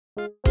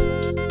All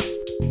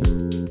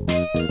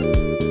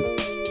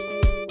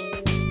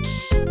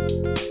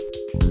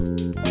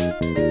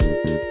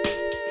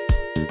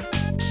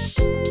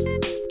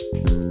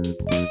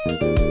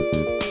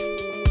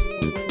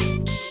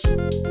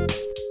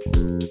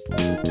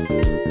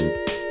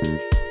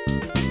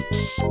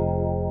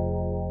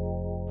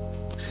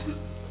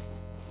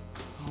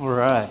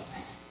right.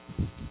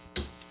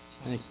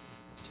 Thanks.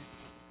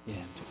 Yeah,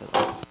 took that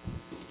off.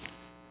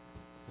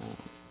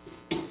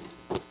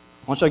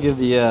 Why don't y'all give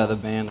the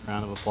band a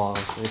round of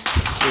applause? They did a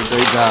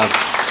great job.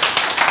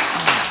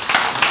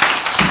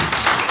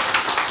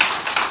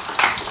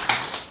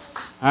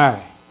 All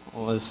right.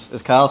 Well,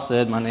 as Kyle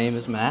said, my name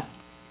is Matt,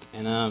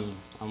 and I'm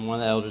one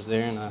of the elders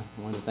there, and I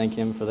wanted to thank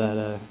him for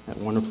that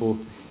wonderful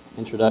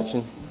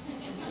introduction.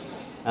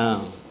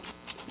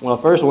 What I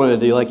first wanted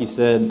to do, like he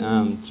said,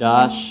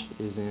 Josh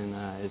is in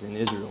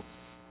Israel,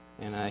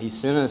 and he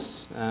sent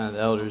us, the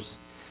elders,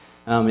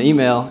 an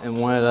email and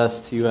wanted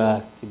us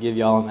to give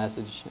y'all a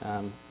message,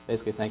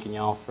 basically thanking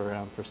y'all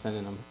for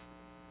sending them.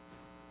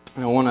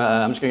 And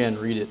I'm just going to go ahead and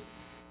read it.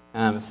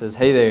 It says,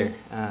 "Hey there,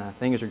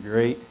 things are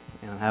great,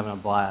 and I'm having a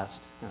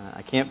blast.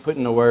 I can't put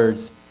into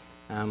words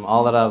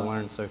all that I've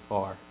learned so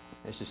far.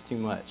 It's just too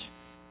much.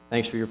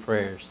 Thanks for your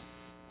prayers.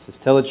 It says,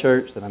 tell the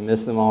church that I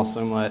miss them all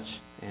so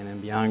much, and I'm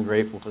beyond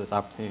grateful for this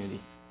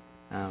opportunity.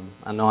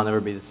 I know I'll never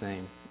be the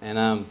same."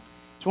 And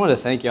just wanted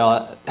to thank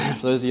y'all.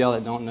 For those of y'all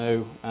that don't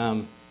know,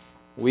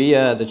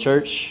 the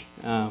church,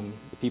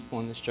 the people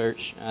in this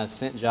church,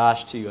 sent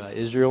Josh to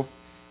Israel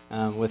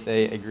with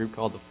a group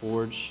called The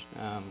Forge,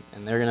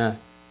 and they're going to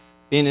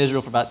be in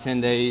Israel for about 10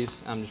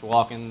 days. I'm just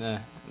walking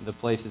the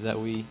places that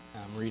we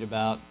read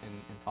about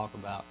and talk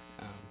about.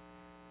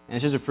 And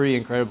it's just a pretty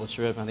incredible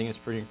trip. I think it's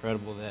pretty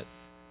incredible that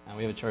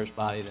we have a church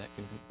body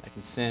that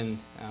can send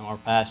our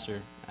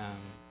pastor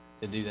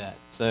to do that.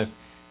 So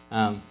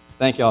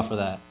thank y'all for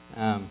that.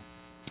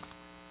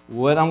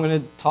 What I'm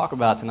going to talk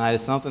about tonight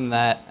is something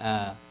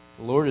that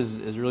the Lord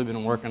has really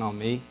been working on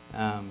me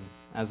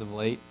as of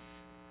late.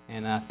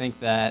 And I think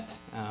that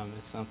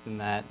it's something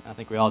that I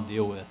think we all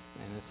deal with.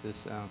 And it's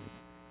this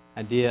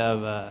idea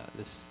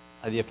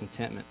of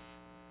contentment.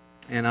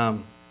 And I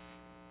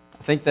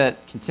think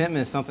that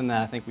contentment is something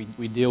that I think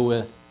we deal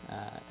with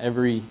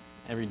every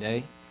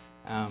day,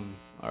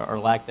 or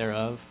lack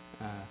thereof.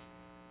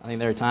 I think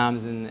there are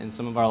times in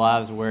some of our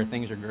lives where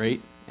things are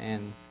great,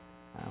 and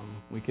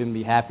we couldn't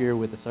be happier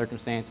with the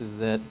circumstances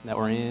that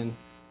we're in.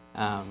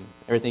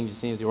 Everything just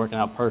seems to be working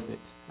out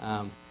perfect.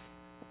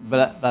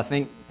 But I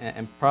think,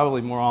 and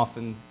probably more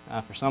often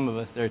for some of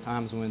us, there are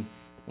times when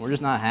we're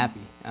just not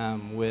happy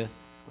with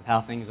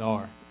how things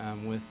are,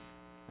 with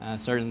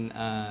certain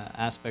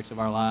aspects of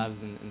our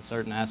lives and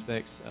certain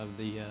aspects of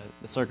the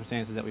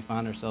circumstances that we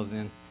find ourselves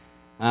in.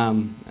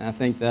 And I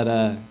think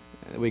that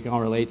we can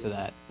all relate to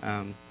that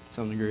to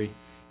some degree.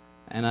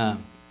 And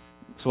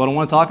so what I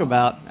want to talk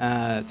about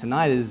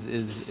tonight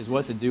is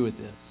what to do with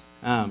this,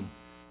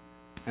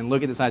 and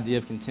look at this idea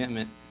of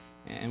contentment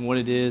and what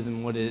it is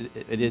and what it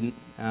isn't,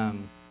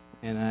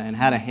 and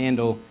how to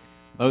handle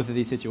both of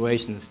these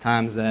situations.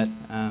 Times that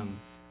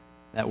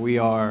we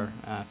are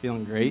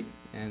feeling great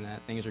and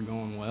that things are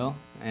going well,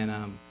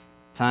 and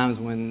times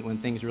when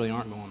things really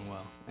aren't going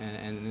well,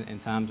 and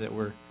times that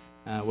we're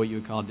what you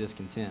would call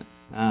discontent.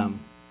 I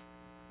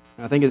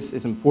think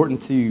it's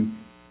important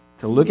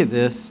to look at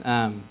this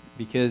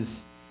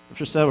because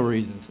for several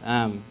reasons.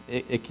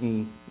 It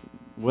can,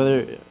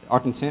 whether our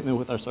contentment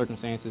with our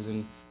circumstances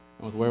and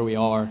with where we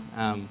are,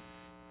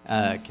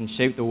 can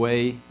shape the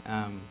way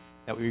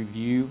that we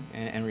view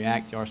and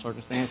react to our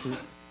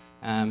circumstances.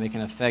 It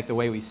can affect the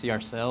way we see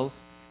ourselves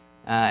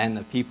and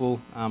the people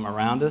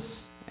around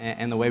us,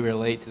 and the way we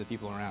relate to the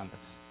people around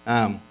us.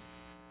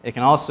 It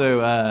can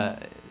also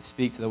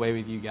speak to the way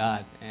we view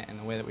God and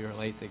the way that we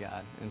relate to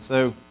God. And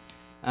so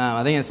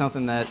I think it's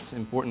something that's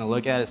important to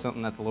look at. It's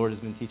something that the Lord has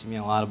been teaching me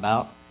a lot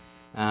about.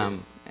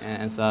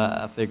 And so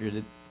I figured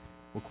it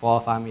will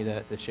qualify me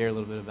to share a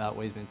little bit about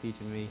what He's been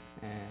teaching me,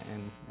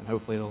 and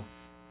hopefully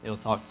it'll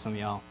talk to some of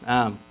y'all.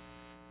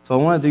 So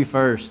what I want to do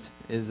first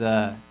is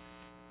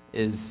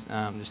just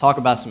talk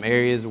about some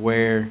areas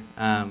where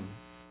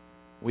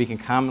we can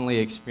commonly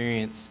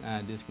experience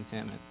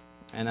discontentment.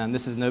 And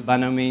this is by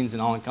no means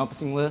an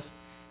all-encompassing list,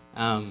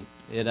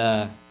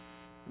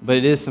 but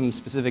it is some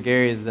specific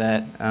areas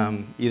that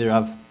either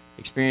I've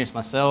experienced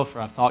myself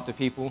or I've talked to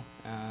people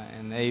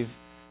and they've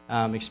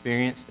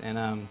experienced.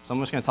 And so I'm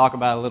just going to talk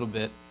about it a little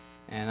bit,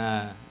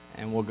 and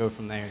we'll go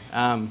from there.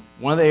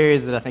 One of the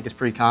areas that I think is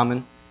pretty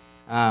common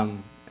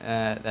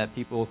that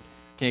people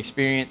can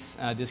experience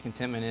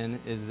discontentment in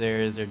is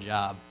their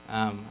job.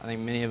 I think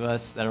many of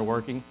us that are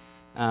working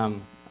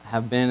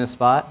have been in a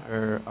spot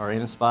or are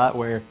in a spot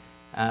where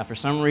for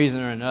some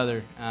reason or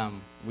another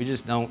we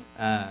just don't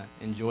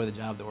enjoy the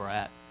job that we're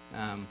at.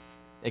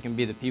 It can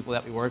be the people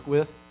that we work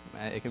with.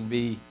 It can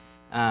be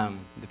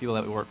the people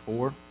that we work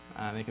for.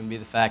 It can be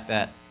the fact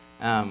that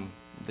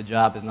the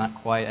job is not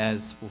quite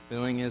as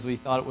fulfilling as we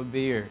thought it would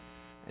be, or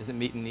isn't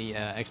meeting the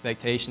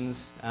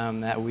expectations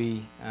that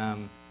we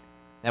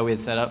had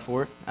set up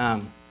for it.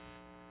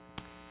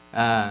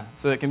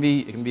 So it can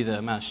be the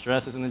amount of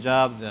stress that's in the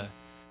job.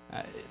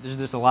 There's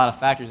just a lot of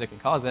factors that can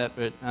cause that,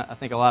 but I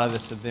think a lot of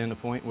us have been to a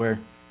point where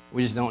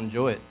we just don't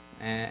enjoy it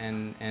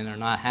and are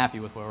not happy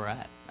with where we're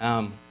at.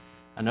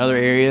 Another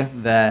area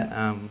that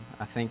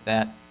I think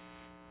that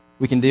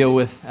we can deal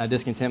with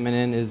discontentment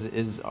in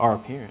is our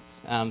appearance.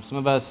 Some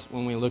of us,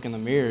 when we look in the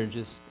mirror,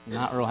 just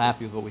not real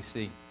happy with what we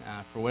see.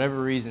 For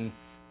whatever reason,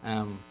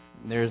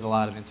 there's a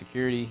lot of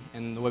insecurity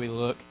in the way we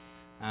look.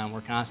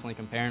 We're constantly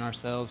comparing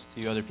ourselves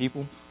to other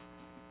people.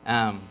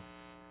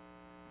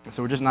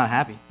 So we're just not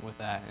happy with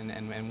that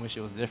and wish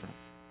it was different.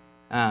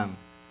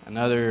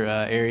 Another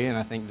area, and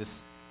I think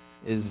this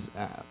is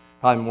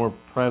probably more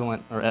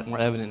prevalent or more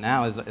evident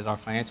now, is our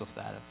financial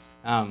status.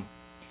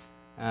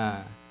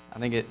 I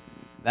think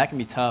that can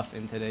be tough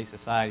in today's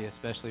society,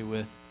 especially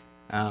with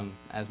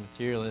as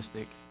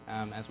materialistic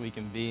as we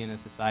can be and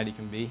as society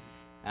can be,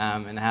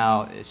 and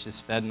how it's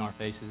just fed in our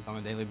faces on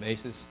a daily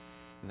basis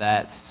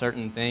that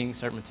certain things,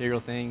 certain material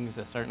things,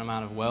 a certain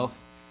amount of wealth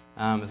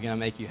is going to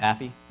make you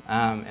happy.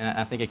 And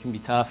I think it can be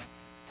tough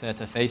to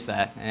face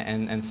that,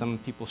 and some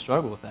people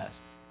struggle with that.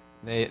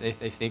 They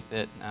think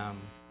that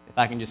if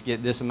I can just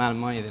get this amount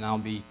of money, then I'll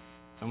be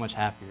so much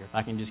happier. If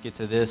I can just get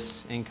to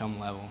this income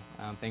level,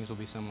 things will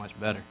be so much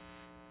better.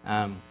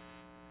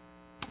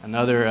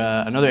 Another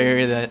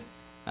area that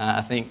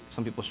I think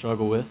some people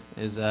struggle with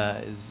is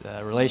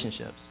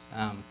relationships.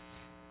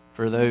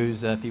 For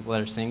those people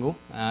that are single,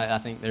 I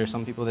think there are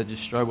some people that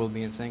just struggle with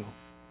being single,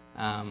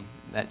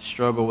 that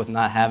struggle with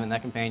not having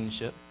that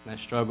companionship, that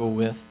struggle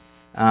with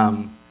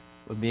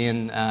being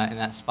in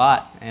that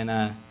spot,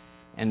 and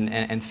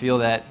feel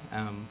that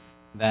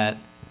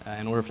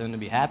in order for them to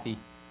be happy,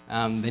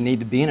 they need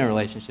to be in a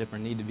relationship or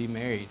need to be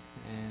married,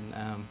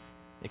 and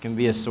it can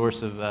be a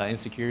source of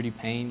insecurity,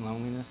 pain,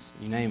 loneliness,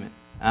 you name it.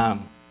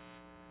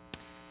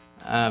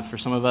 For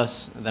some of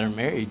us that are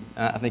married,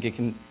 I think it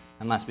can.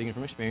 I'm not speaking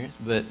from experience,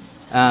 but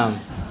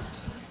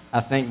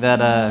I think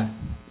that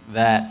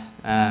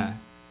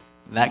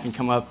that can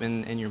come up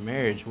in your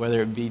marriage,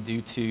 whether it be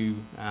due to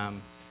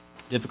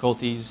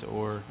difficulties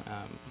or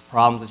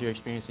problems that you're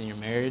experiencing in your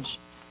marriage.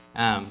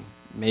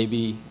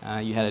 Maybe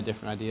you had a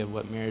different idea of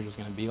what marriage was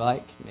going to be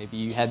like. Maybe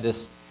you had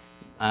this,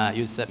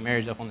 you had set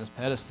marriage up on this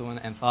pedestal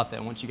and thought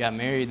that once you got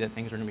married that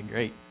things were going to be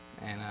great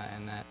and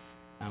that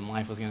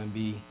life was going to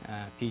be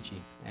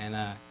peachy.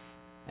 And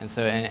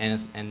so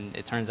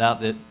it turns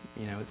out that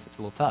it's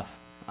a little tough.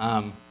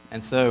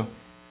 And so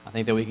I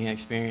think that we can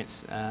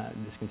experience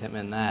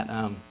discontentment in that.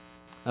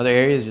 Another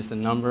area is just the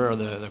number or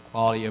the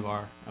quality of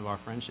our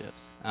friendships.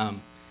 I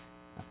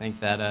think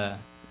that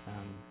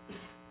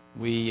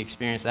we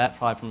experience that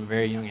probably from a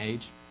very young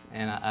age,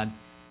 and I'd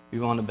be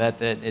willing to bet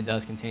that it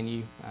does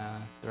continue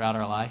throughout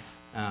our life.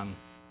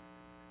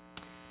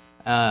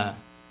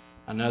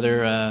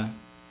 Another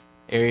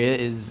area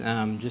is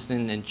just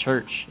in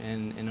church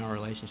and in our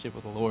relationship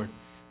with the Lord.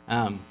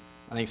 I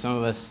think some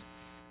of us,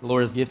 the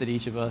Lord has gifted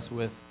each of us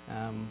with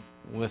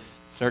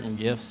certain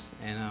gifts,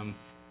 and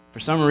for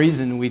some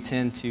reason we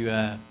tend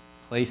to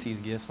place these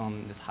gifts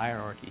on this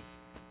hierarchy,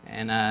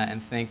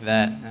 and think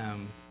that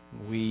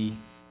we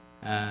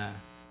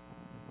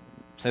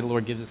say the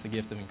Lord gives us the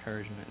gift of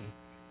encouragement,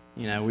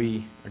 and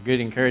we are good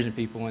at encouraging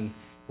people,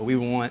 but we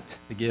want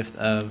the gift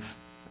of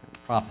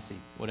prophecy,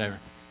 whatever.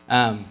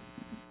 And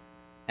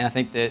I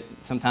think that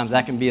sometimes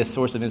that can be a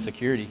source of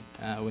insecurity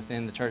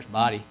within the church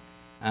body.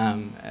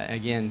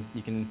 Again,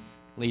 you can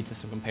lead to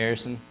some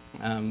comparison.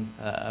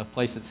 A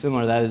place that's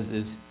similar to that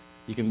is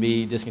you can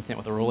be discontent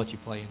with the role that you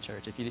play in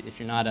church. If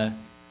you're not a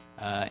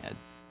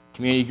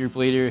community group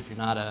leader, if you're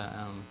not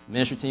a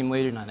ministry team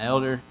leader, not an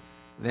elder,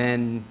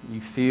 then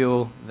you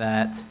feel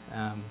that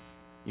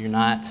you're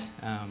not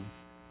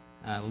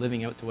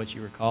living up to what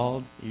you were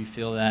called. You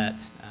feel that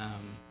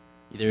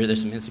either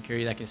there's some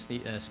insecurity that can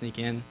sneak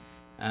in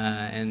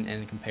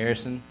and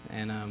comparison,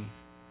 and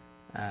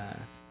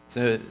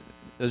so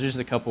those are just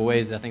a couple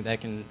ways that I think that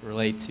can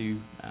relate to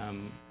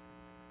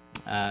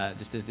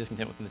just this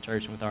discontent within the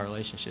church and with our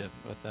relationship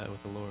with the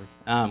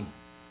Lord.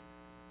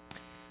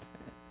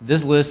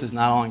 This list is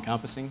not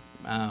all-encompassing,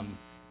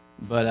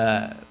 but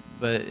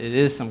it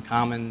is some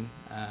common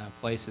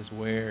places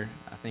where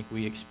I think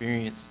we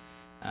experience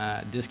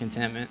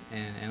discontentment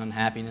and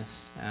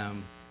unhappiness,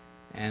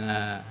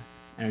 and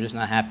are just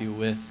not happy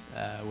with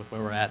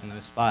where we're at in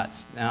those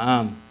spots.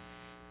 Now,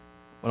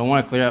 what I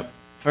want to clear up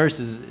first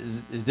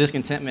is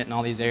discontentment in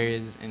all these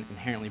areas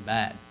inherently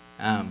bad?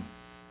 And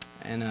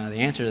the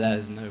answer to that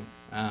is no.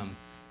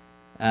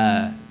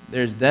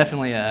 There's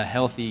definitely a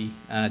healthy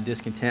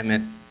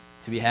discontentment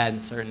to be had in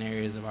certain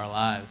areas of our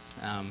lives,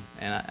 and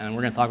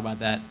we're going to talk about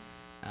that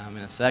in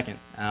a second.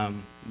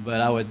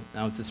 But I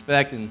would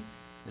suspect, and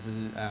this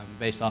is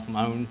based off of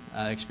my own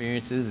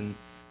experiences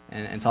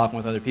and talking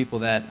with other people,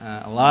 that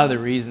a lot of the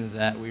reasons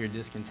that we are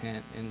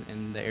discontent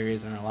in the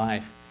areas in our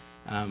life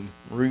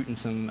root in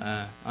some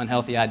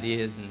unhealthy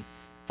ideas and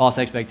false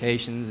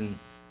expectations, and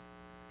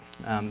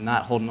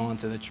not holding on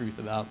to the truth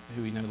about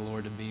who we know the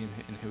Lord to be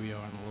and who we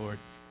are in the Lord.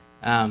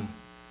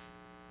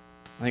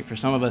 I think for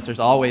some of us, there's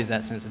always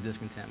that sense of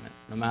discontentment,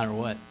 no matter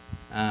what.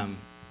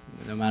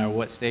 No matter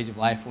what stage of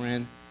life we're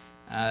in,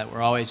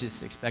 we're always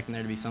just expecting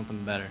there to be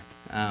something better.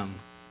 All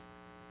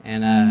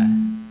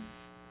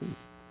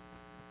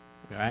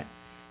right.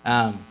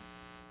 What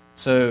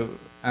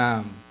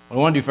I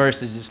want to do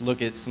first is just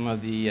look at some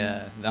of the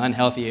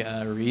unhealthy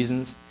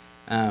reasons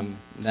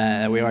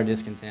that we are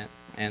discontent,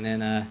 and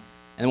then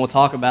we'll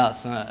talk about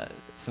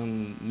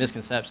some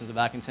misconceptions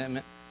about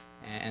contentment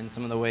and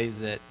some of the ways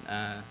that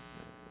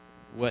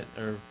what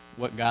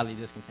godly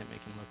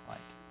discontentment can look like.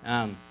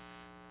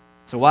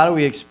 So why do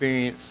we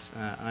experience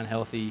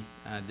unhealthy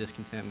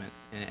discontentment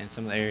in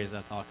some of the areas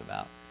I've talked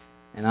about?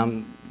 And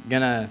I'm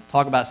going to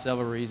talk about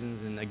several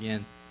reasons, and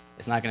again,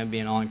 it's not going to be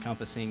an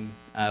all-encompassing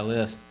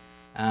list.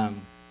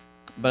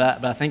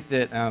 But I think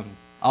that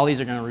all these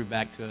are going to root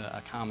back to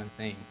a common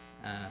theme.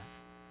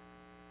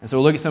 And so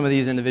we'll look at some of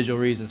these individual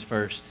reasons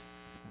first.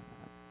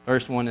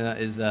 First one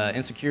is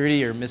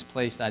insecurity or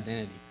misplaced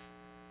identity.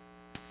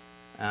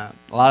 A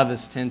lot of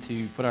us tend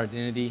to put our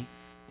identity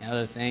in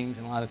other things,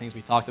 and a lot of the things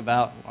we talked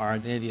about, our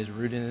identity is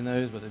rooted in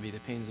those, whether it be the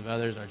opinions of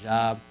others, our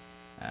job,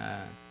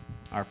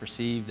 our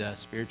perceived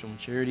spiritual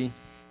maturity,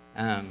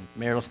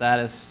 marital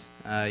status,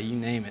 you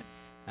name it.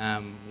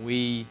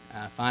 We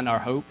find our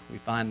hope, we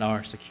find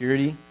our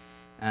security,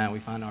 we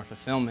find our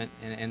fulfillment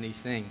in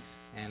these things.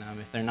 And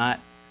if they're not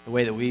the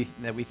way that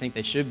we think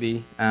they should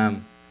be,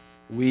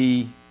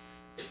 we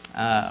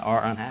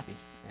are unhappy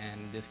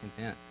and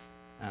discontent.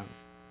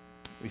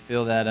 We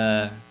feel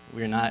that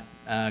we're not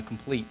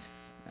complete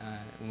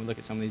when we look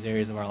at some of these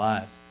areas of our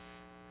lives.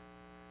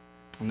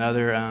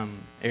 Another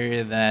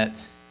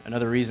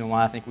another reason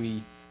why I think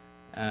we,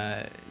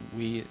 like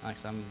I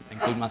said, I'm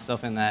including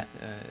myself in that,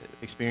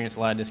 experience a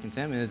lot of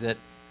discontentment, is that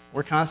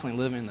we're constantly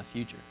living in the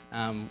future.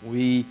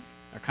 We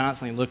are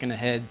constantly looking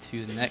ahead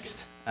to the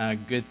next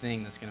good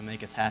thing that's going to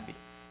make us happy.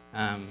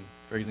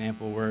 For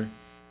example, we're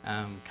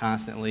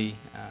constantly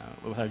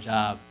with our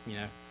job.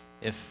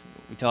 If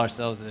we tell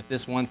ourselves that if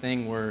this one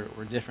thing were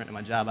different in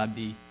my job, I'd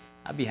be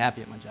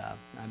happy at my job.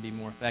 I'd be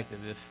more effective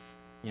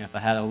if I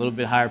had a little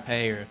bit higher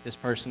pay, or if this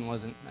person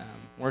wasn't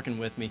working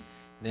with me,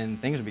 then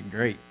things would be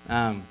great.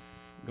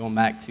 Going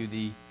back to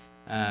the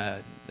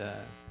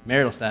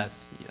marital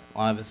status, a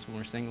lot of us when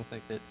we're single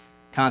think that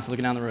constantly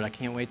looking down the road, I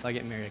can't wait till I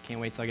get married. I can't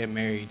wait till I get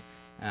married.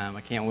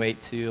 I can't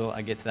wait till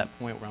I get to that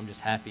point where I'm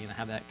just happy and I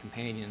have that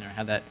companion or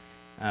have that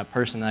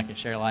person that I can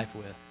share life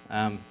with.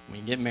 When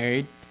you get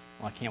married,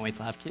 well, I can't wait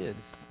till I have kids.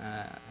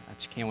 I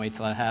just can't wait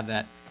till I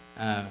have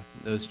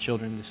those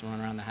children just run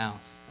around the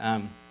house.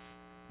 When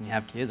you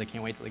have kids, I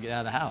can't wait till they get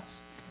out of the house.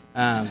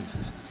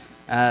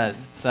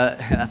 So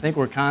I think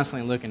we're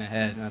constantly looking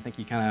ahead, and I think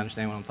you kind of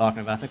understand what I'm talking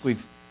about. I think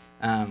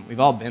we've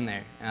all been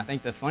there, and I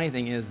think the funny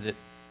thing is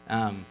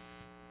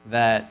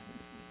that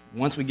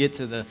once we get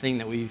to the thing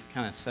that we've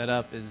kind of set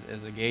up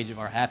as a gauge of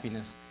our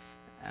happiness,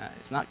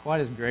 it's not quite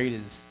as great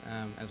as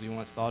we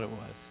once thought it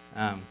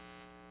was.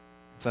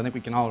 So I think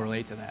we can all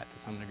relate to that to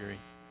some degree.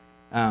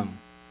 I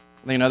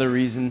think another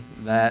reason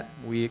that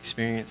we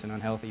experience an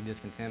unhealthy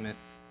discontentment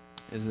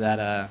is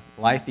that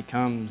life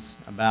becomes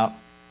about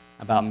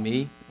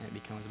me, and it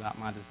becomes about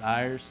my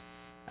desires,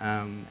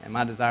 and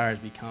my desires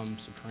become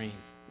supreme.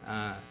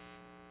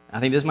 I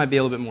think this might be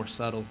a little bit more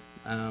subtle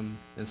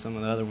than some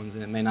of the other ones,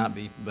 and it may not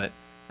be, but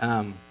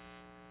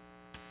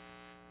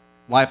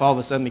life all of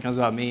a sudden becomes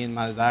about me and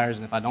my desires,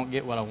 and if I don't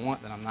get what I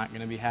want, then I'm not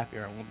going to be happy,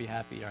 or I won't be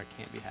happy, or I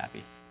can't be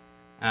happy.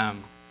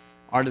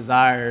 Our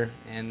desire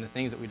and the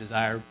things that we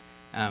desire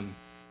and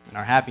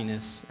our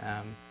happiness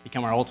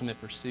become our ultimate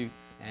pursuit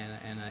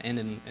and an end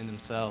in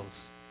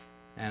themselves.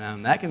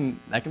 And that can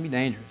be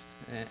dangerous,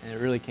 and it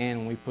really can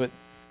when we put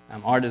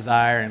our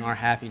desire and our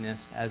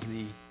happiness as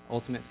the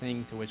ultimate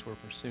thing to which we're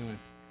pursuing.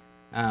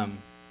 And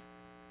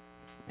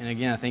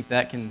again, I think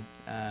that can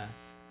kind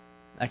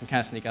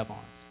of sneak up on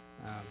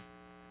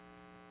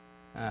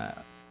us.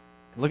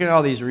 Looking at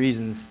all these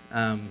reasons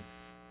that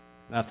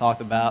I've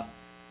talked about,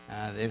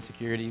 the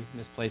insecurity,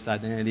 misplaced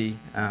identity,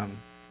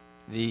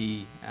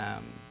 the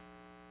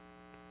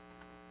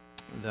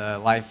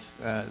life,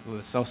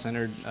 the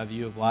self-centered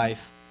view of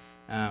life,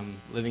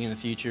 living in the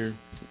future.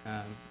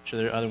 I'm sure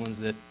there are other ones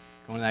that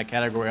go into that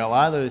category. A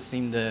lot of those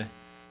seem to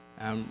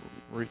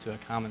root to a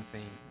common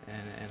theme,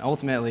 and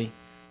ultimately,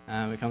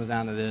 it comes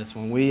down to this: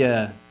 when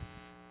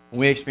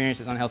we experience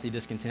this unhealthy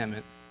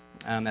discontentment,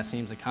 that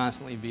seems to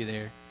constantly be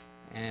there,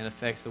 and it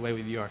affects the way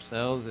we view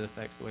ourselves. It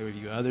affects the way we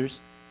view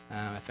others.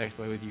 It affects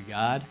the way we view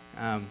God.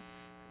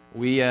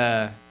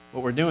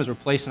 What we're doing is we're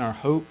placing our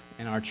hope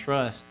and our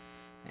trust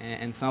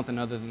in something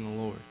other than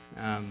the Lord,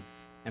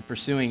 and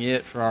pursuing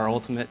it for our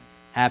ultimate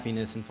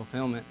happiness and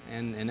fulfillment.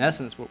 And in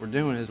essence, what we're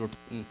doing is we're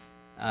putting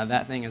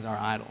that thing as our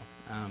idol.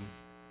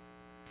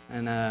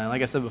 And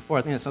like I said before,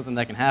 I think it's something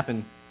that can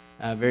happen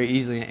very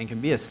easily and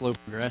can be a slow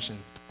progression.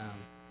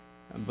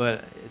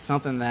 But it's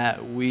something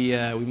that we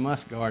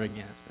must guard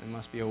against and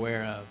must be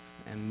aware of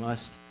and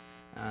must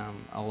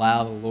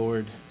allow the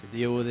Lord to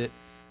deal with it,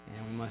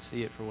 and we must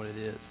see it for what it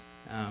is.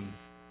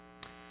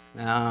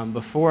 Now,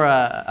 before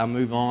I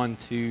move on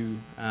to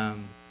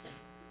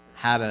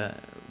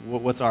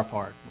what's our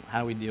part? How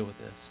do we deal with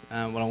this?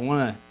 What I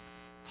want to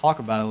talk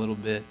about a little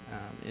bit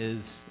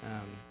is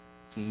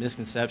some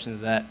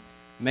misconceptions that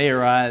may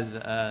arise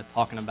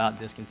talking about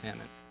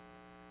discontentment.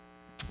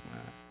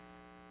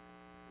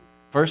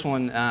 First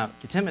one,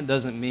 contentment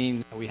doesn't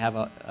mean that we have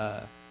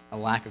a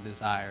lack of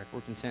desire. If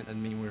we're content, it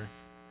doesn't mean we're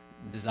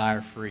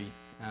desire-free.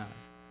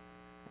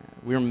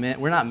 We're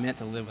not meant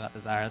to live without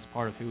desire. That's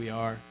part of who we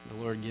are. The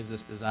Lord gives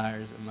us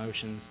desires,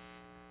 emotions.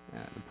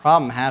 The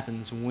problem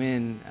happens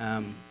when,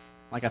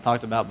 like I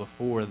talked about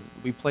before,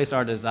 we place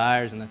our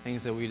desires and the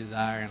things that we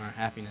desire and our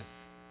happiness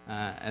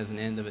as an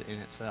end of it in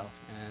itself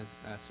and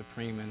as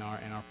supreme in our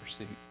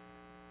pursuit.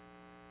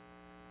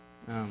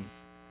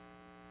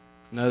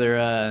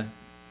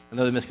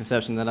 Another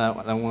misconception that I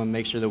want to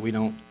make sure that we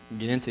don't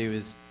get into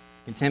is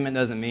contentment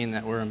doesn't mean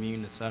that we're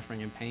immune to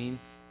suffering and pain,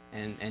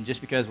 and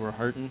just because we're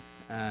hurting,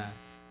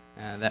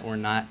 that we're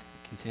not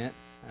content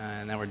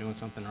and that we're doing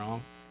something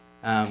wrong.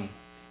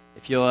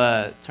 If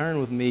you'll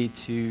turn with me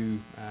to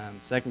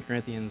 2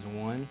 Corinthians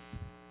 1,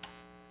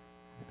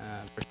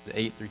 verses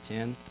 8 through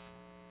 10.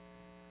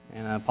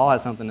 And Paul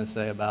has something to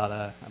say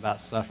about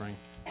suffering.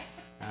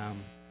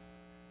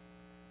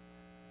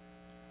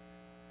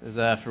 It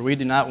says, "For we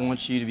do not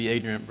want you to be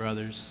ignorant,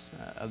 brothers,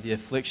 of the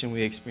affliction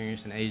we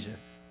experienced in Asia.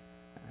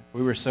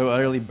 We were so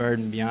utterly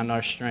burdened beyond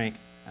our strength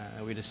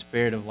that we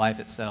despaired of life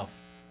itself.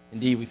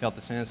 Indeed, we felt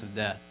the sentence of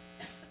death.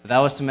 But that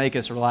was to make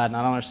us rely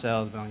not on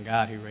ourselves, but on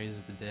God who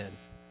raises the dead.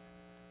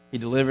 He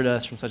delivered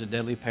us from such a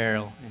deadly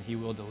peril, and he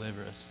will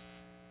deliver us.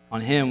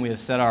 On him we have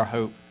set our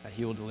hope that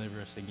he will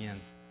deliver us again."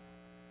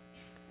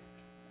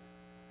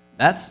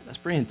 That's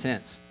pretty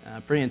intense.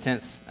 Pretty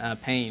intense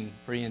pain,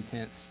 pretty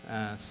intense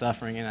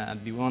suffering, and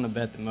I'd be willing to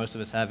bet that most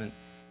of us haven't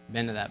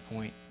been to that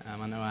point.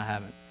 I know I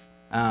haven't.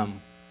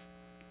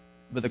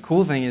 But the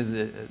cool thing is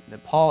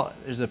that Paul,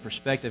 there's a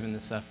perspective in the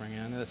suffering,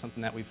 and I know that's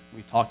something that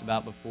we've talked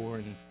about before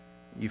and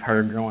you've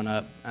heard growing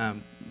up.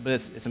 But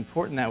it's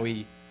important that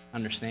we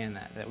understand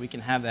that we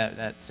can have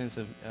that sense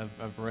of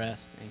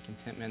rest and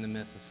contentment in the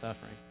midst of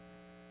suffering.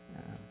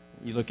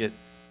 You look at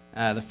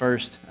the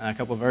first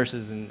couple of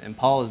verses, and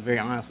Paul is very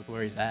honest with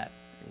where he's at.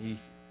 He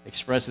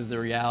expresses the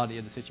reality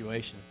of the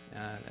situation,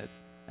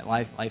 that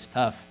life's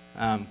tough.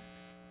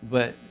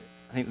 But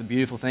I think the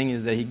beautiful thing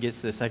is that he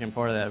gets to the second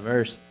part of that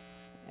verse,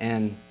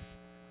 and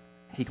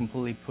he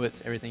completely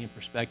puts everything in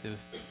perspective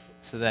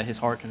so that his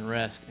heart can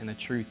rest in the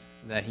truth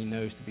that he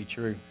knows to be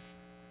true.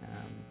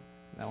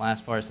 That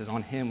last part says,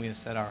 "On him we have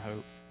set our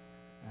hope."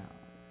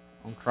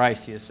 On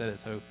Christ he has set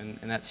his hope, and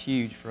that's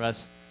huge for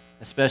us,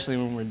 especially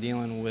when we're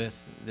dealing with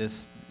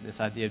this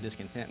idea of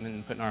discontentment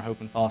and putting our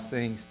hope in false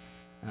things.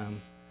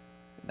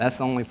 That's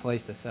the only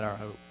place to set our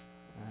hope.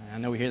 I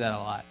know we hear that a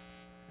lot,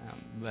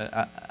 but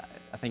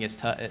I think it's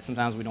tough.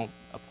 Sometimes we don't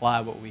apply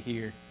what we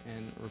hear,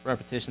 and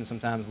repetition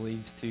sometimes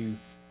leads to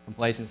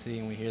complacency,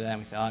 and we hear that and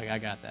we say, "Oh, I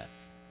got that."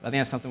 But I think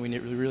that's something we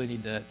really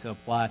need to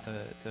apply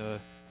to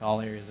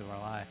all areas of our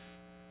life.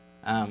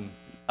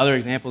 Other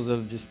examples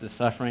of just the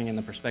suffering and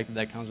the perspective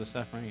that comes with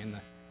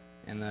suffering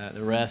and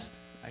the rest,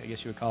 I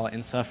guess you would call it,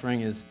 in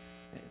suffering is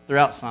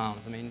throughout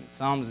Psalms. I mean,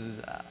 Psalms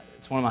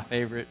it's one of my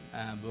favorite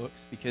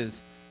books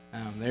because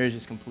there is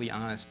just complete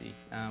honesty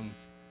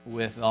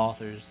with the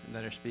authors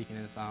that are speaking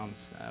in the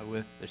Psalms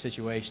with their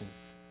situations.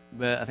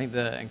 But I think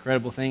the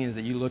incredible thing is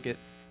that you look at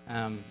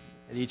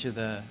each of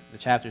the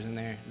chapters in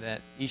there,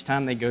 that each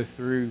time they go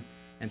through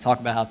and talk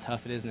about how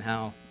tough it is and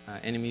how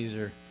enemies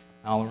are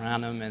all around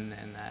them, and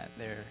that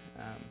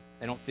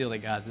they don't feel that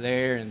God's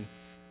there, and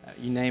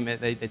you name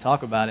it, they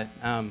talk about it.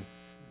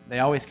 They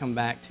always come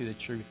back to the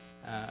truth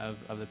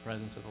of the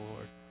presence of the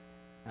Lord,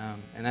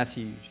 and that's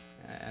huge.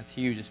 That's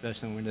huge,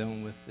 especially when we're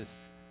dealing with this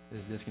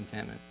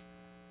discontentment.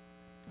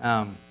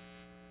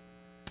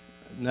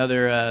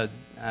 Another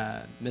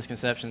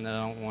misconception that I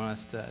don't want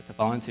us to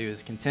fall into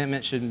is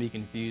contentment shouldn't be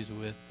confused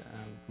with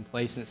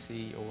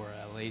complacency or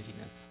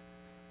laziness.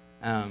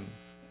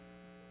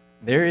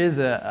 There is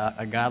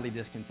a godly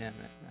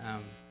discontentment.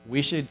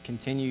 We should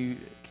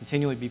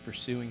continually be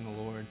pursuing the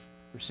Lord,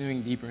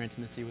 pursuing deeper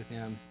intimacy with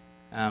Him,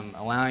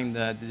 allowing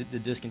the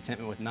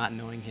discontentment with not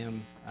knowing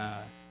Him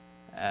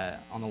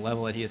on the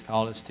level that He has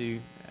called us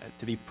to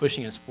be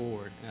pushing us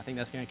forward. And I think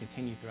that's going to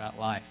continue throughout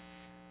life.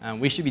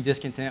 We should be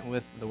discontent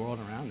with the world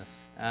around us.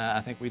 I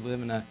think we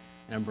live in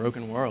a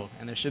broken world,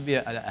 and there should be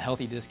a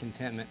healthy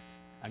discontentment,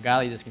 a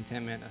godly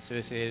discontentment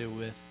associated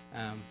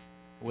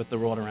with the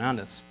world around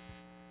us.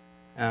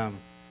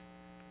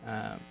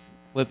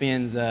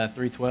 Philippians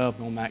 3:12,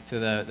 going back to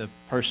the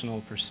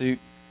personal pursuit,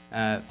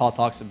 Paul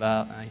talks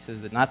about, he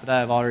says that not that I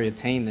have already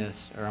obtained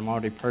this or I'm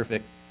already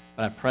perfect,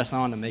 but I press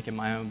on to make it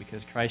my own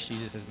because Christ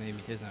Jesus has made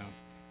me His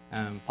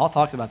own. Paul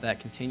talks about that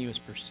continuous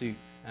pursuit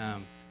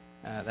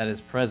that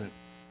is present.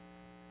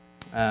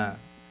 Now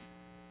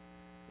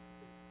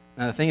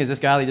the thing is, this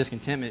godly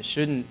discontentment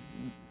shouldn't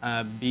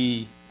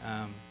be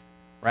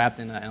wrapped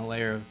in a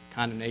layer of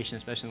condemnation,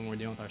 especially when we're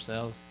dealing with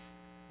ourselves.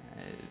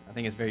 I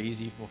think it's very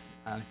easy,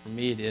 for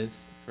me it is,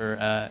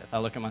 if I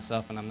look at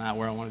myself and I'm not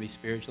where I want to be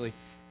spiritually,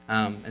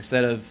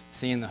 instead of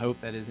seeing the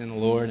hope that is in the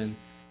Lord and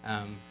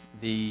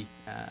the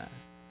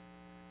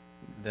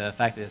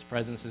fact that His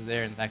presence is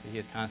there and the fact that He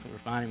is constantly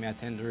refining me, I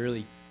tend to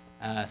really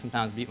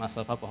sometimes beat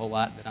myself up a whole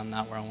lot that I'm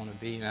not where I want to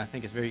be. And I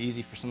think it's very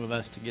easy for some of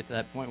us to get to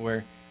that point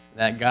where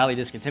that godly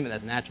discontentment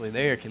that's naturally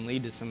there can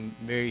lead to some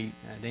very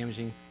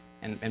damaging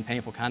and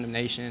painful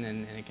condemnation,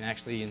 and it can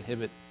actually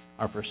inhibit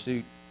our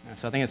pursuit.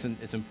 So I think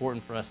it's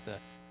important for us to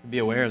be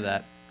aware of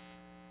that.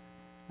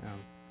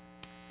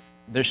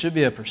 There should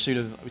be a pursuit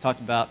of, we talked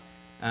about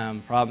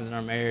problems in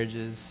our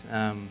marriages,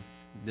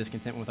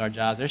 discontentment with our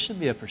jobs. There should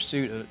be a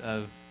pursuit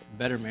of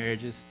better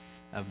marriages,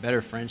 of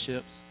better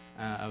friendships,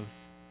 of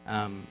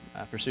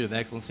a pursuit of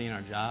excellency in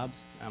our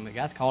jobs.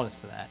 God's called us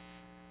to that.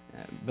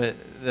 But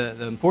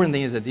the important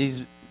thing is that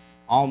these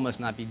all must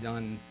not be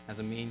done as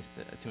a means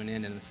to an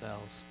end in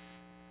themselves.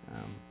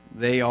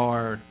 They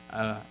are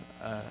an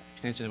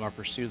extension of our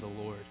pursuit of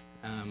the Lord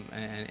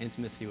and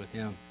intimacy with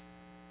Him.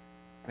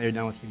 They are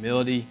done with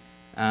humility,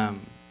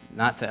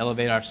 not to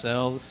elevate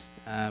ourselves,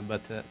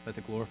 but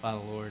to glorify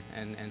the Lord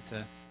and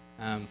to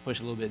push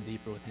a little bit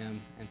deeper with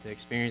Him and to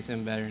experience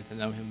Him better and to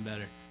know Him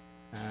better.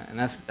 And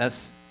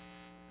that's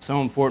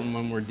so important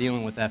when we're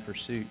dealing with that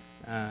pursuit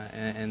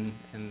in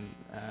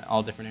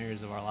all different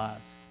areas of our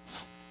lives.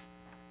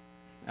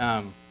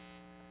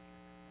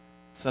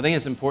 So I think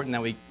it's important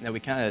that we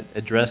kind of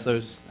address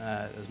those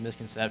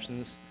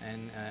misconceptions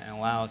and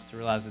allow us to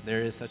realize that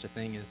there is such a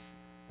thing as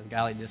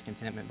godly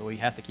discontentment, but we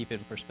have to keep it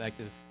in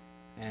perspective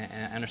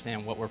and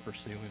understand what we're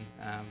pursuing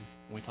when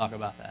we talk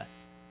about that.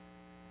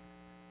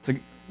 So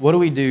what do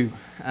we do?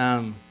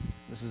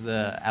 This is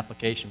the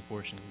application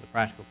portion, the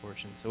practical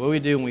portion. So what do we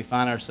do when we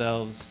find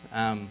ourselves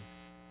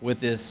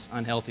with this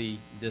unhealthy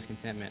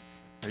discontentment,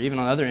 or even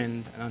on the other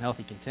end, an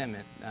unhealthy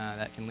contentment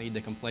that can lead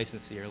to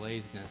complacency or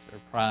laziness or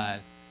pride?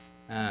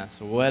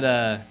 So what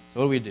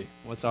do we do?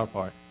 What's our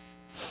part?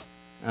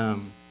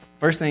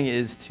 First thing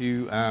is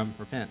to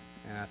repent.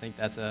 And I think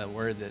that's a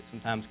word that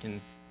sometimes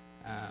can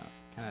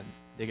kind of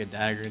dig a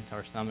dagger into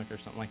our stomach or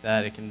something like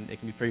that. It can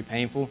be pretty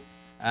painful.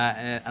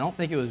 And I don't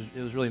think it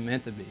was really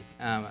meant to be.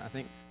 I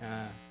think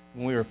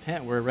when we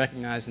repent, we're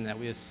recognizing that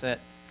we have set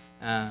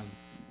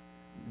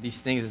these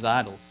things as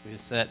idols. We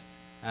have set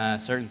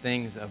certain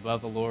things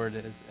above the Lord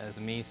as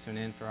a means to an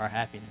end for our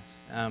happiness.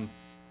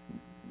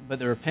 But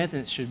the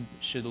repentance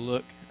should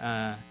look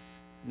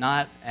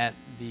not at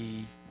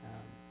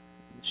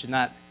should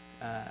not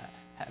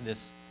have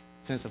this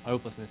sense of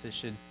hopelessness. It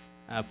should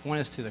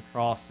point us to the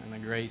cross and the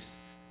grace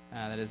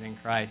that is in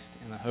Christ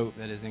and the hope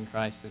that is in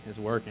Christ and His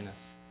work in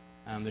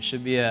us. There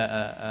should be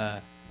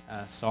a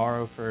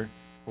sorrow for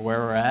where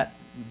we're at,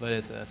 but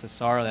it's a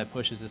sorrow that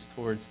pushes us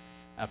towards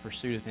a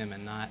pursuit of Him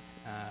and not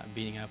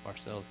beating up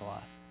ourselves a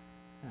lot.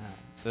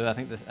 So I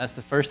think that's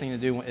the first thing to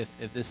do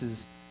if this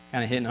is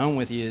kind of hitting home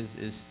with you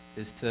is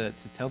to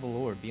tell the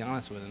Lord, be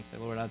honest with Him, say,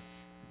 Lord,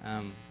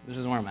 this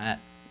is where I'm at.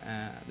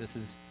 This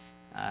is,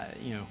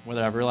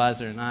 whether I've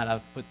realized it or not,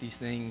 I've put these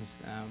things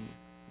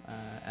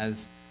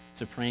as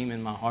supreme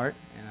in my heart,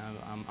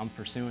 and I'm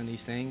pursuing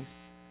these things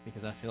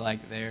because I feel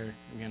like they're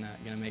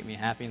gonna make me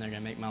happy and they're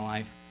gonna make my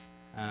life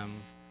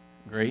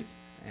great,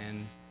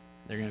 and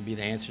they're gonna be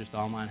the answers to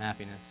all my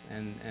unhappiness.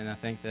 And I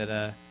think that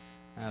the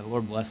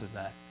Lord blesses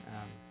that.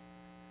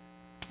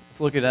 Let's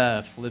look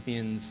at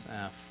Philippians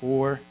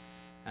 4,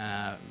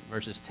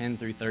 verses 10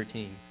 through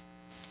 13.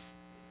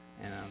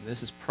 And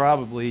this is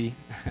probably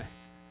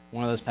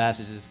one of those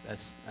passages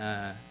that's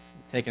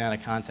taken out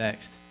of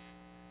context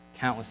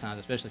countless times,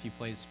 especially if you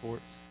played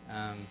sports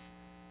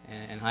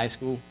in high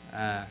school.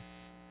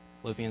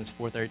 Philippians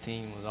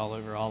 4:13 was all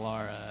over all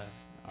our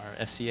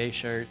FCA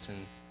shirts,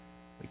 and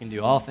we can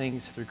do all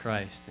things through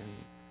Christ. And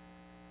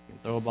we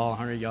can throw a ball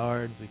 100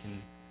 yards.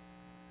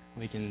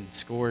 We can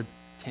score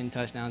 10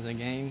 touchdowns in a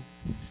game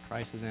because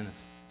Christ is in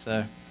us.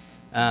 So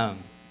I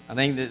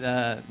think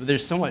that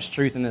there's so much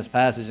truth in this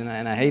passage, and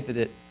I hate that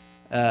it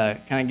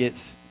kind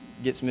of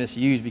gets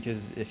misused,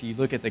 because if you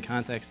look at the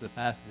context of the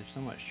passage, there's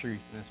so much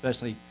truth, and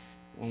especially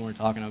when we're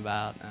talking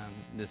about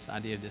this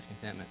idea of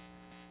discontentment.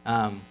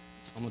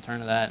 So I'm going to turn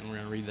to that, and we're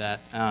going to read that.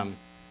 All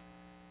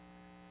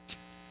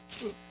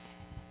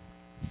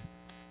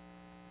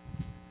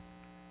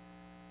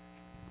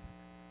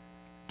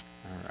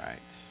right.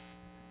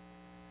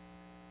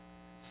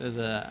 It says,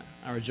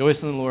 I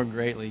rejoice in the Lord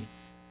greatly,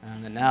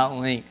 that now at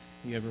length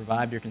you have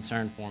revived your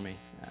concern for me.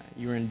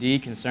 You were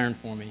indeed concerned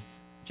for me,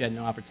 but you had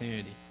no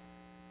opportunity.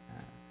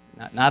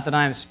 Not that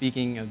I am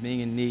speaking of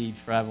being in need,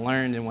 for I have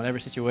learned in whatever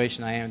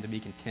situation I am to be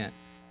content.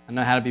 I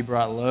know how to be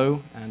brought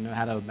low, and I know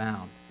how to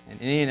abound. In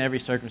any and every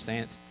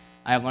circumstance,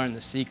 I have learned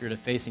the secret of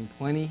facing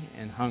plenty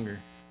and hunger,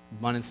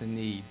 abundance and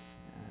need.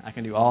 I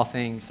can do all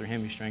things through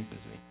Him who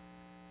strengthens me.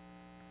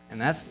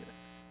 And that's,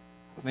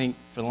 I think,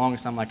 for the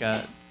longest time,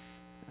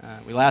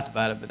 we laughed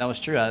about it, but that was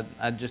true.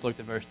 I just looked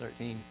at verse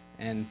 13,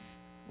 and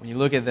when you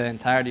look at the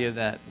entirety of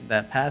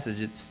that passage,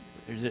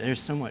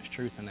 there's so much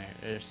truth in there.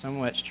 There's so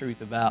much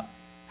truth about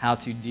how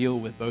to deal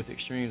with both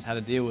extremes, how to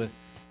deal with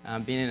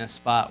being in a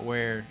spot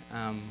where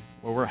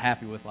we're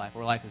happy with life,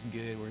 where life is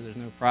good, where there's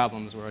no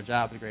problems, where our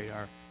job is great,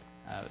 our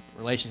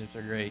relationships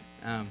are great.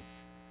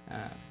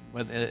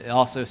 But it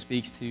also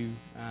speaks to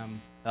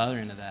the other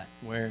end of that,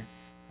 where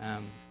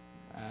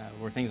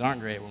things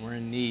aren't great, when we're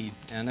in need.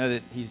 And I know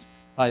that he's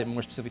probably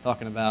more specifically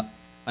talking about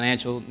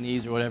financial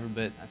needs or whatever,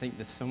 but I think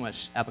there's so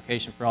much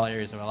application for all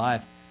areas of our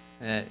life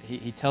that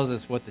he tells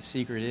us what the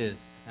secret is.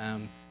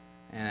 And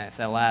it's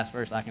that last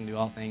verse, I can do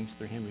all things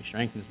through him who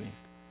strengthens me.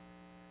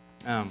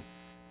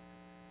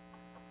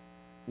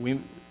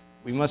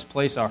 We must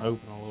place our hope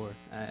in the Lord,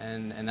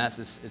 and that's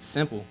it's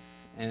simple,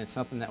 and it's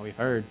something that we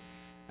heard,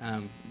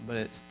 but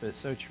it's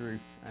so true,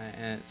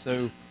 and it's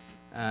so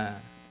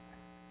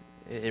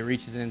it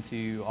reaches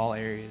into all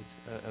areas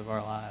of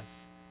our lives.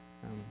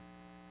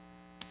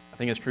 I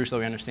think it's crucial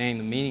that we understand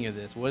the meaning of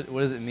this. What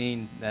does it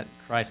mean that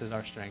Christ is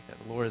our strength, that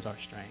the Lord is our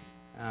strength?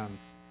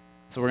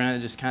 So we're going to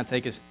just kind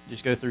of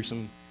just go through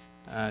some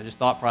just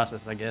thought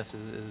process, I guess,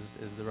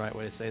 is the right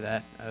way to say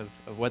that, of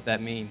what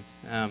that means.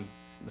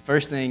 The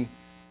first thing,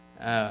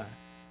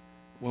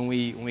 when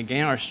we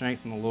gain our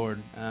strength from the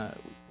Lord,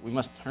 we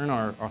must turn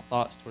our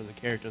thoughts toward the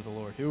character of the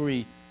Lord. Who are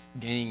we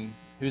gaining?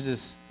 Who's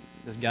this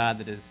God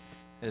that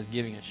is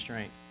giving us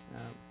strength?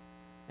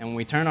 And when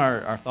we turn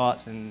our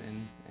thoughts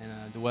and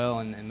dwell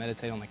and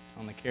meditate on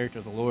the character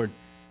of the Lord,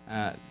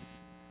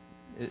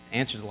 it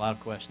answers a lot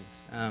of questions.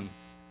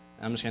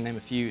 I'm just going to name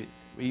a few.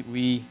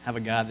 We have a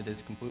God that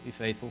is completely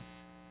faithful.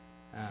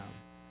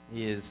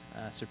 He is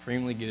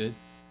supremely good.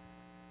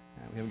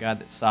 We have a God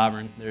that's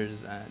sovereign.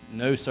 There's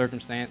no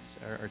circumstance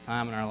or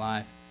time in our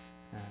life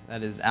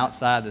that is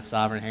outside the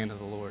sovereign hand of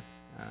the Lord.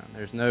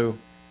 There's no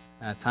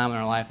time in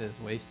our life that is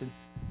wasted,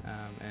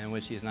 and in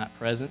which He is not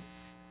present,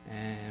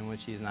 and in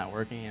which He is not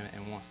working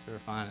and wants to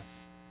refine us.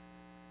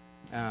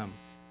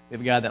 We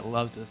have a God that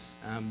loves us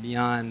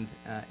beyond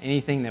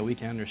anything that we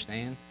can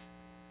understand.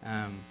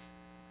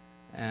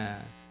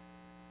 And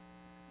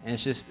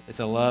it's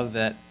a love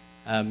that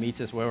meets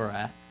us where we're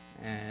at,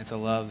 and it's a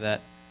love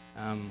that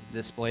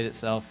displayed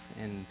itself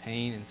in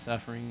pain and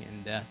suffering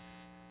and death.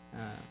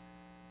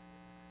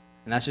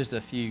 And that's just a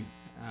few.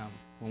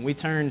 When we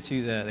turn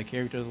to the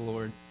character of the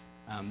Lord,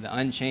 the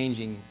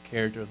unchanging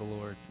character of the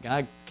Lord,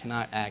 God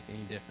cannot act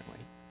any differently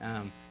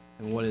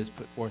than what is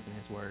put forth in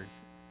His Word.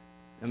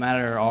 No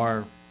matter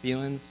our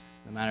feelings,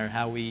 no matter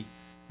how we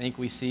think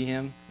we see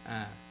Him,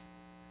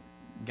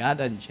 God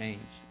doesn't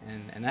change.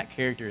 And that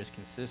character is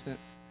consistent.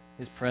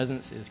 His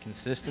presence is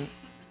consistent.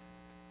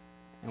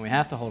 And we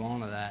have to hold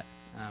on to that,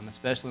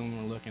 especially when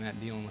we're looking at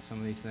dealing with some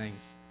of these things.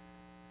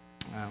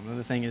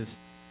 Another thing is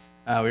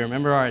we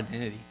remember our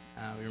identity.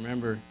 We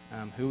remember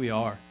who we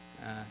are.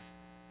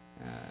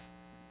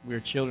 We are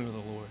children of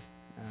the Lord.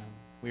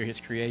 We are His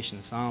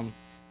creation. Psalm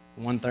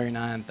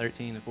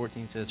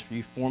 139:13-14 says, "For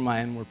you formed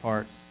my inward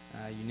parts.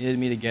 You knitted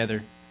me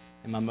together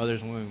in my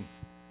mother's womb.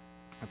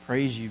 I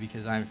praise you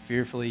because I am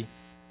fearfully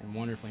and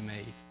wonderfully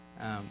made."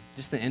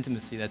 Just the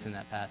intimacy that's in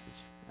that passage.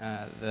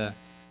 The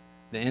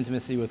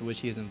intimacy with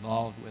which He is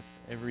involved with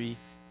every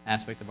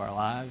aspect of our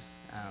lives.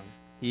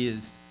 He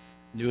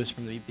knew us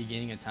from the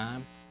beginning of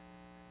time.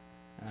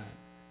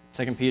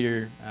 2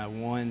 Peter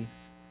 1,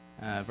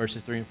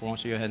 verses 3 and 4. Why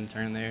don't you go ahead and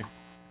turn there?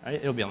 All right,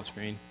 it'll be on the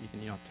screen. You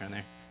don't have to turn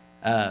there.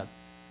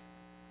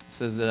 It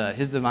says that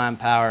His divine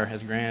power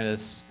has granted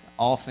us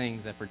all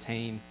things that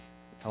pertain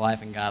to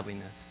life and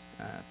godliness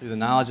through the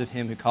knowledge of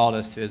Him who called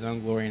us to His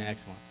own glory and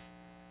excellence.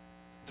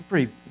 It's a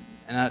pretty,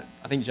 and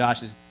I think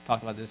Josh has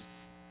talked about this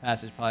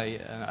passage probably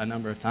a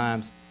number of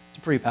times. It's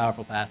a pretty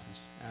powerful passage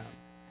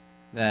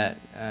that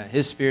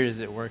His Spirit is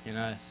at work in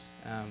us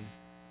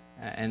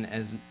and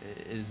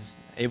is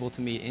able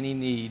to meet any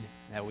need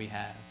that we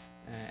have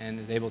and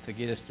is able to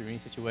get us through any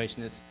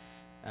situation.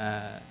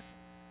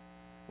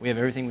 We have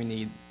everything we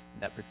need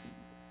that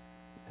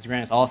has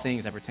granted us all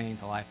things that pertain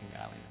to life and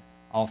godliness,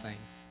 all things.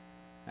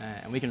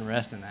 And we can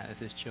rest in that as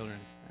His children.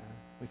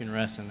 We can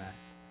rest in that.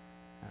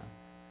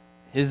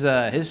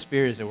 His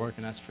Spirit is at work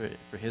in us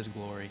for His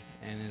glory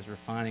and is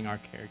refining our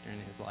character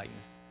into His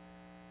likeness.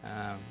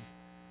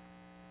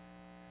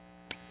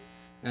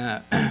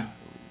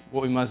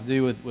 What we must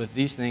do with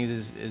these things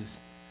is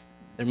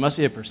there must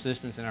be a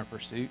persistence in our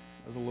pursuit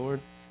of the Lord.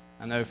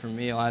 I know for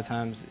me, a lot of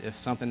times,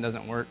 if something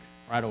doesn't work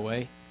right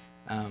away,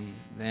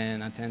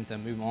 then I tend to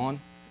move on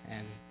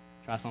and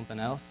try something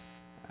else.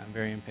 I'm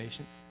very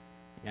impatient.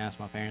 You can ask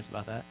my parents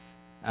about that.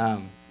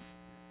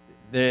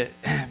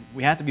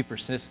 We have to be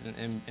persistent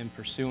in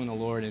pursuing the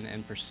Lord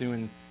and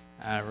pursuing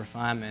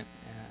refinement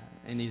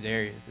in these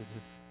areas. This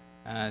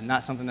is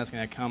not something that's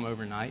going to come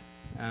overnight.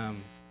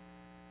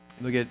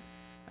 Look at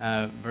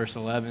verse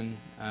 11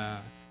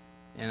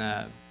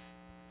 in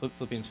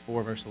Philippians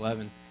 4, verse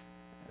 11.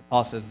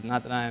 Paul says,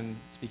 "Not that I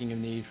am speaking of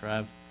need, for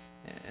an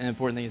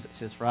important thing is it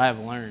says, for I have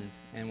learned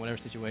in whatever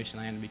situation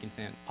I am to be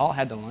content." Paul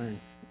had to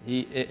learn.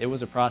 It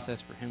was a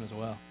process for him as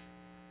well.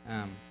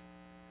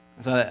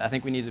 So I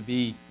think we need to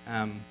be,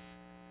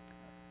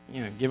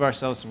 give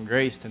ourselves some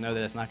grace to know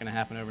that it's not going to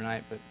happen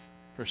overnight, but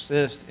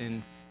persist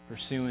in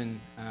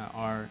pursuing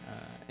our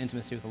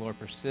intimacy with the Lord,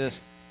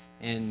 persist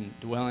in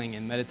dwelling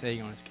and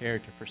meditating on His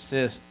character,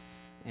 persist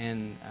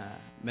in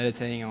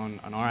meditating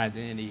on our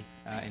identity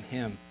in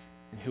Him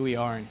and who we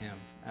are in Him,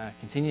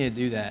 Continue to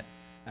do that.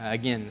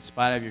 Again, in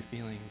spite of your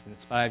feelings, in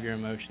spite of your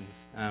emotions.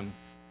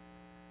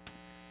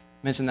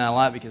 Mention that a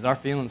lot because our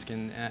feelings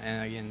can,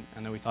 and again, I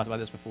know we talked about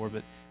this before,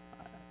 but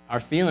our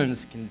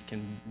feelings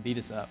can beat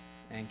us up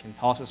and can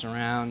toss us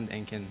around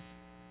and can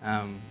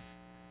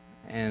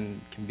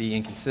be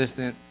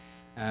inconsistent.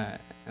 I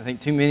think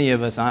too many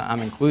of us,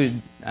 I'm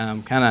included,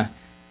 kind of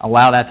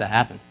allow that to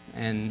happen.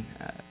 And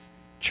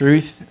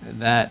truth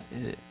that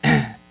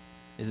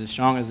is as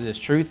strong as it is.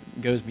 Truth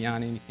goes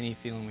beyond any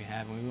feeling we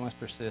have, and we must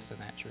persist in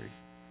that truth.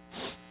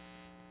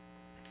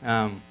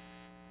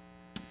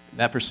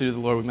 That pursuit of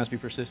the Lord, we must be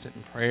persistent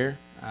in prayer,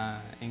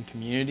 in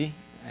community,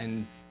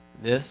 and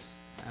this,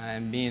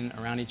 and being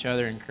around each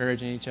other,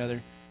 encouraging each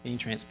other, being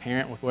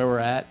transparent with where we're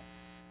at.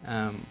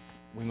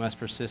 We must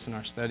persist in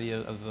our study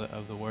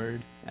of the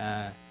Word,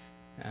 our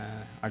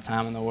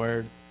time in the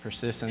Word,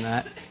 persist in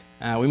that.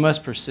 We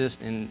must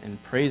persist in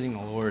praising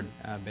the Lord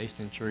based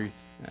in truth.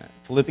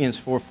 Philippians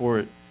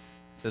 4:4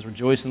 says,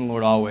 "Rejoice in the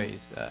Lord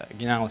always."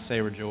 Again, I will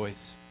say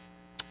rejoice.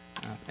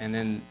 And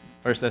then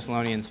 1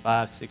 Thessalonians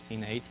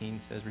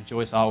 5:16-18 says,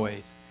 "Rejoice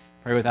always,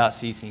 pray without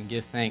ceasing,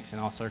 give thanks in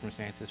all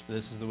circumstances, for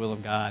this is the will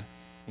of God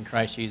in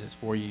Christ Jesus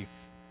for you."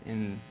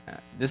 And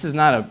this is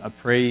not a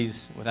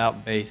praise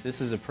without base.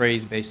 This is a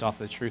praise based off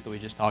of the truth that we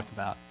just talked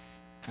about.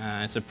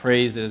 It's a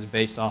praise that is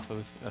based off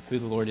of who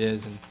the Lord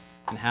is and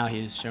how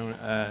He has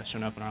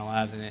shown up in our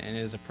lives. And it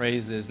is a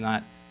praise that is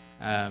not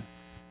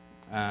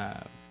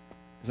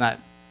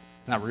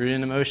it's not rooted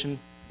in emotion.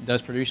 It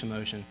does produce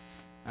emotion,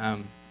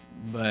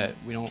 but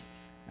we don't.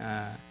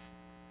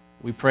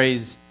 We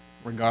praise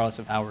regardless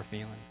of how we're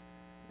feeling,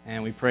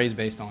 and we praise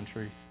based on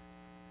truth,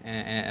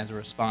 and as a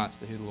response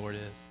to who the Lord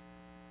is.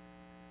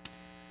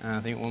 I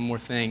think one more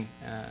thing,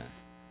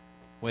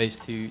 ways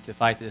to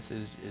fight this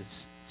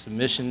is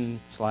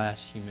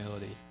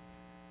submission/humility.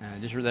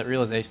 Just that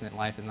realization that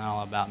life is not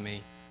all about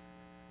me.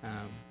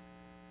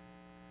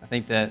 I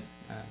think that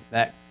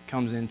that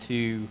comes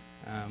into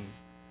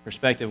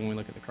perspective when we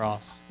look at the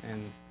cross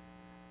and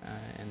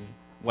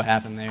what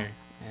happened there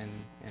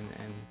and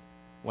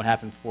what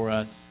happened for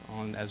us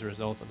as a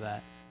result of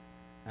that.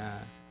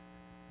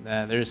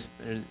 That there's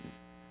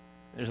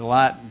a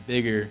lot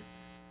bigger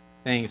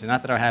things, and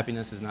not that our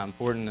happiness is not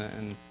important,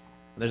 and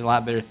there's a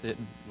lot bigger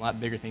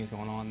things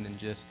going on than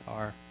just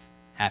our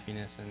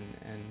happiness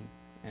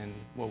and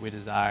what we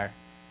desire.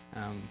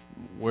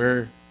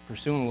 We're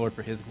pursuing the Lord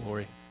for His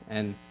glory,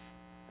 and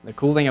the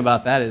cool thing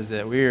about that is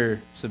that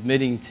we're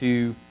submitting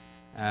to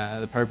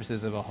the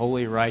purposes of a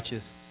holy,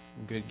 righteous,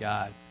 good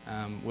God,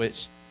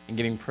 which and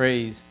giving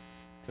praise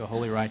to a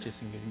holy, righteous,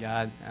 and good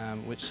God,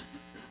 which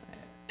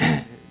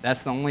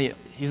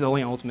He's the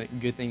only ultimate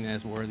good thing that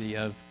is worthy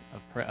of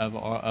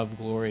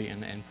glory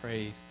and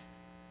praise.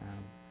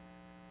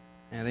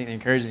 And I think the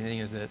encouraging thing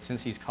is that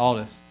since He's called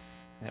us,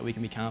 that we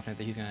can be confident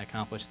that He's going to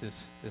accomplish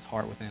this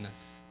heart within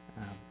us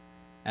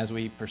as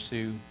we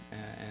pursue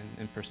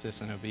and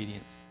persist in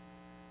obedience.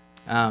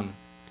 I'm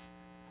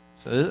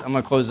going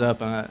to close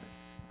up. I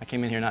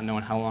came in here not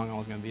knowing how long I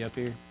was going to be up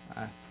here.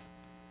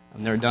 I've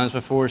never done this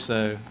before,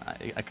 so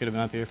I could have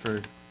been up here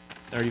for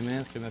 30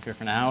 minutes, could have been up here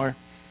for an hour,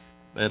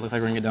 but it looks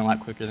like we're going to get done a lot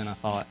quicker than I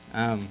thought.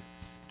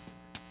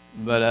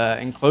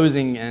 But in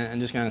closing, and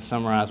just going to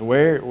summarize,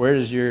 where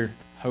does your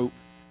hope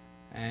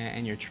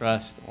and your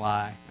trust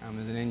lie?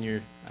 Is it in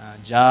your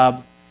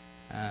job,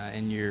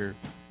 in your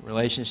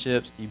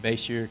relationships? Do you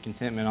base your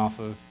contentment off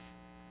of,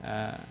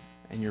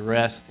 and your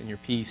rest and your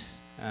peace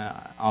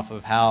off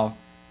of how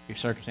your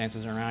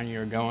circumstances around you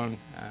are going,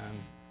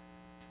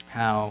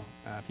 how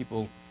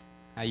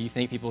you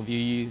think people view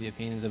you, the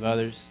opinions of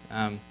others?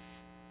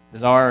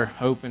 Does our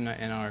hope and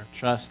our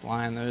trust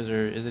lie in those,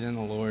 or is it in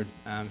the Lord,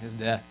 His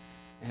death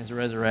and His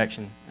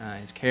resurrection,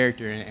 His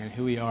character and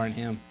who we are in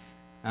Him?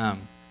 I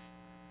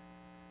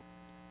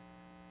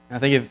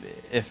think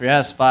if you're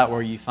at a spot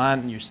where you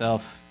find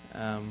yourself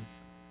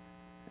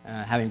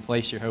having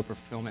placed your hope or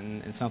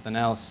fulfillment in something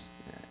else,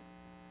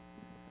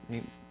 I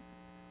mean,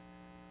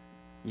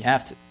 you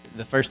have to.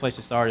 The first place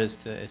to start is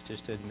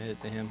just to admit it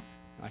to Him,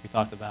 like we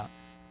talked about,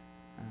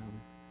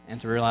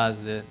 and to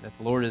realize that the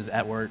Lord is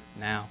at work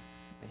now.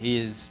 That He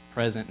is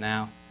present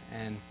now,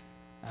 and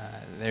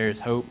there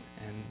is hope,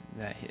 and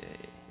that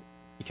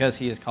because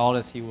He has called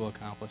us, He will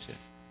accomplish it.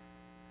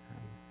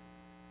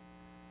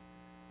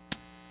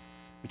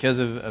 Because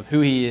of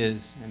who He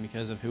is and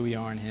because of who we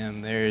are in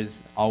Him, there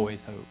is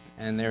always hope,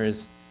 and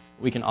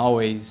we can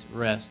always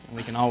rest, and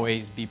we can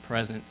always be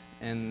present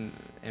in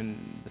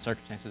the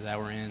circumstances that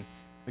we're in.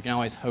 We can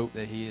always hope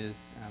that He is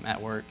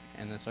at work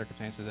in the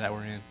circumstances that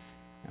we're in.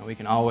 We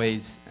can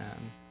always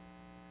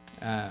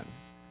hope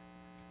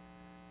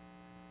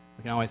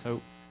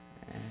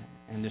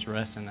and just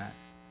rest in that.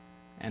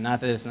 And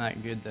not that it's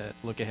not good to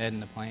look ahead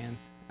and to plan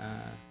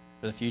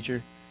for the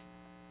future,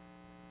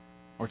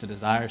 or to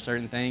desire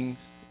certain things,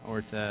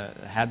 or to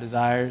have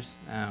desires,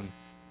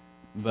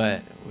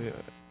 but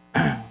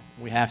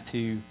we have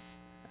to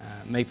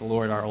make the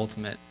Lord our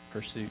ultimate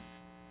pursuit.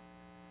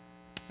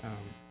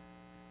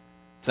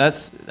 So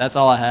that's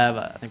all I have.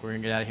 I think we're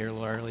going to get out of here a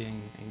little early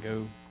and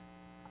go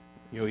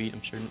go eat.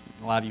 I'm sure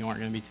a lot of you aren't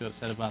going to be too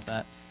upset about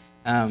that.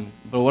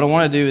 But what I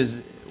want to do is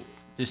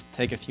just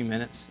take a few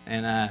minutes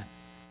and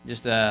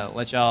just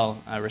let y'all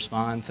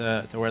respond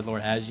to where the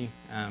Lord has you.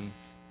 I'll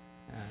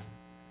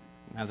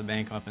have the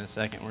band come up in a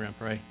second. We're going to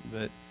pray.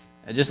 But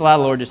just allow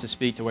the Lord just to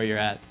speak to where you're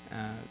at,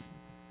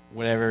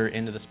 whatever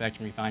end of the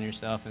spectrum you find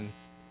yourself, and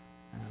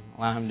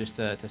allow Him just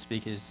to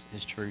speak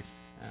His truth.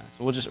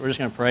 So we're just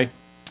going to pray,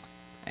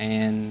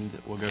 and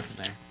we'll go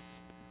from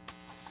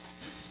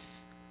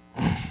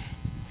there.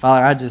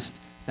 Father, I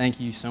just thank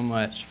you so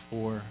much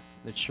for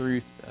the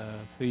truth of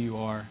who you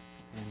are,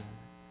 and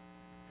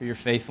for your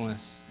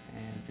faithfulness,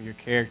 and for your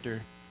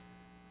character,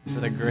 and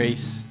for the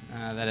grace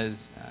that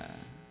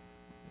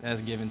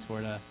is given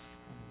toward us.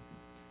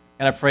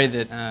 God, I pray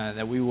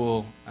that we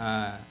will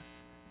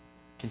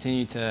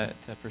continue to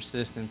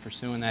persist in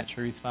pursuing that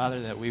truth,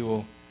 Father, that we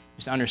will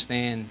just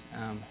understand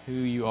who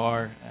you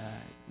are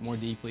more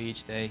deeply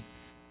each day,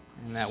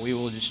 and that we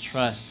will just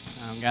trust,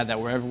 God, that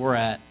wherever we're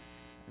at,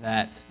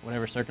 that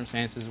whatever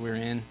circumstances we're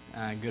in,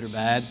 good or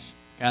bad,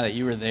 God, that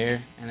you are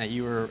there, and that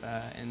you are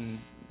in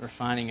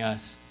refining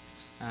us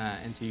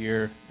into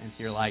your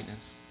likeness.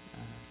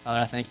 Father,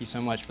 I thank you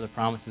so much for the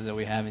promises that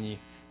we have in you,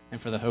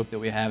 and for the hope that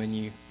we have in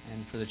you,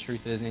 and for the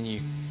truth that is in you.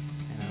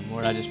 And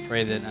Lord, I just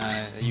pray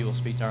that you will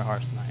speak to our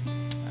hearts tonight.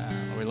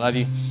 Lord, we love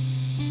you.